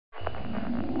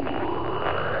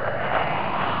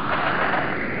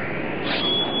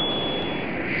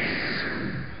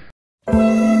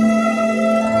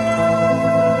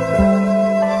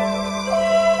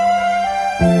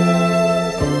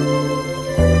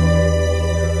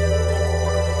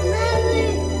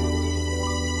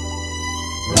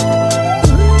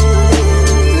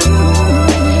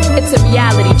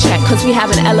guess we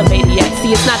haven't elevated yet.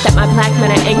 See, it's not that my black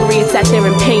men are angry, it's that they're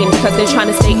in pain because they're trying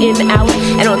to stay in, out,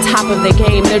 and on top of their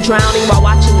game. They're drowning while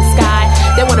watching the sky.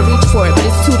 They want to reach for it, but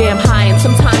it's too damn high. And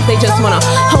sometimes they just want to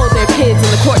hold their kids,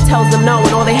 and the court tells them no,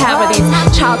 and all they have are these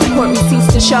child support receipts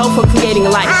to show for creating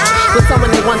a life with someone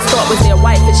they once thought was their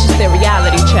wife. It's just their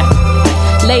reality check.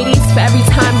 Ladies, for every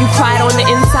time you cried on the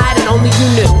inside and only you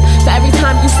knew, for every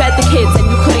time you fed the kids and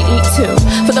you couldn't eat too,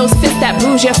 for those fists that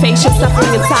bruise your face, you're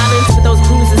suffering in silence, but those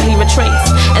bruises leave a trace.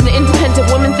 And the independent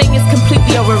woman thing is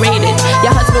completely overrated.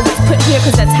 Your husband was put here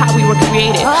because that's how we were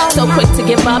created. So quick to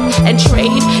give up and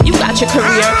trade. You got your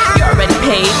career, you're already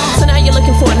paid. So now you're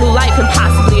looking for a new life and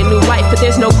possibly a new wife, but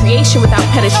there's no creation without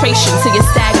penetration, so you're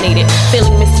stagnated,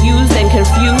 feeling misused and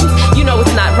confused. You know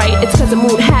it's not right, it's because the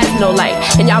moon has no light,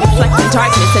 and y'all reflect in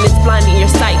darkness and it's blinding your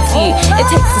sight. See, it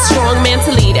takes a strong man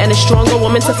to lead and a stronger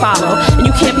woman to follow, and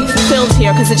you can't be fulfilled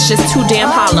here because it's just too damn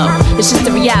hollow. It's just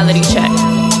a reality check.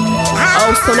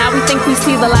 Oh, so now we think we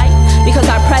see the light because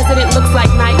our president looks like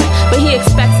night, but he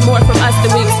expects more from us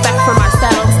than we expect from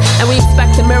ourselves, and we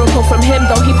expect a miracle from him,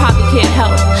 though he probably can't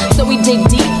help. So we dig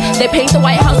deep. They paint the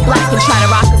White House black and try to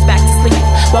rock us back to sleep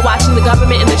while watching the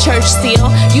government and the church steal.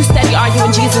 You steady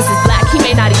arguing Jesus is black, he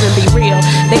may not even be real.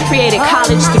 They created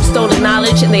college through stolen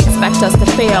knowledge and they expect us to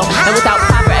fail, and without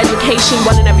proper education,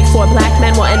 1 in every 4 black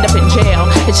men will end up in jail.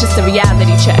 It's just a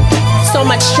reality check. So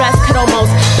much stress could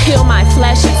almost peel my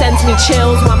flesh. It sends me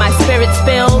chills while my spirit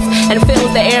spills and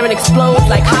fills the air and explodes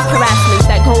like hot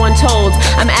harassments that go untold.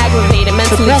 I'm aggravated,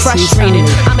 mentally frustrated.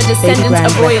 I'm a descendant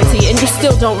of royalty and you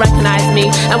still don't recognize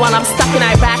me. And while I'm stuck in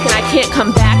Iraq and I can't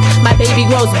come back, my baby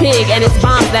grows big and it's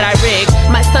bombs that I rig.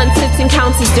 My son sits and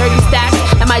counts his dirty stacks,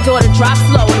 and my daughter drops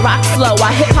low and rocks slow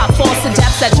while hip-hop falls to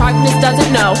depths that darkness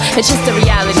doesn't know. It's just a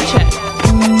reality check.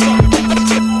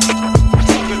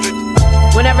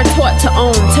 We're never taught to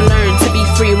own, to learn, to be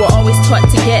free. We're always taught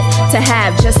to get, to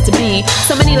have, just to be.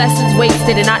 So many lessons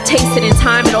wasted and not tasted in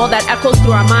time, and all that echoes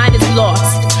through our mind is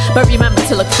lost. But remember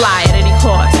to look fly at any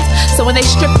cost. So when they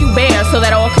strip you bare so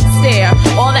that all can stare,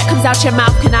 all that comes out your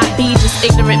mouth cannot be just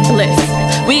ignorant bliss.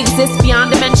 We exist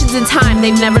beyond dimensions and time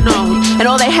they've never known, and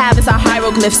all they have is our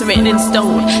hieroglyphs written in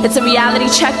stone. It's a reality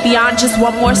check beyond just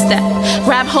one more step.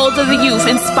 Grab hold of the youth,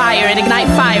 inspire and ignite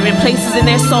fire in places in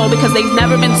their soul, because they've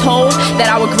never been told that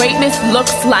our greatness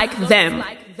looks like them.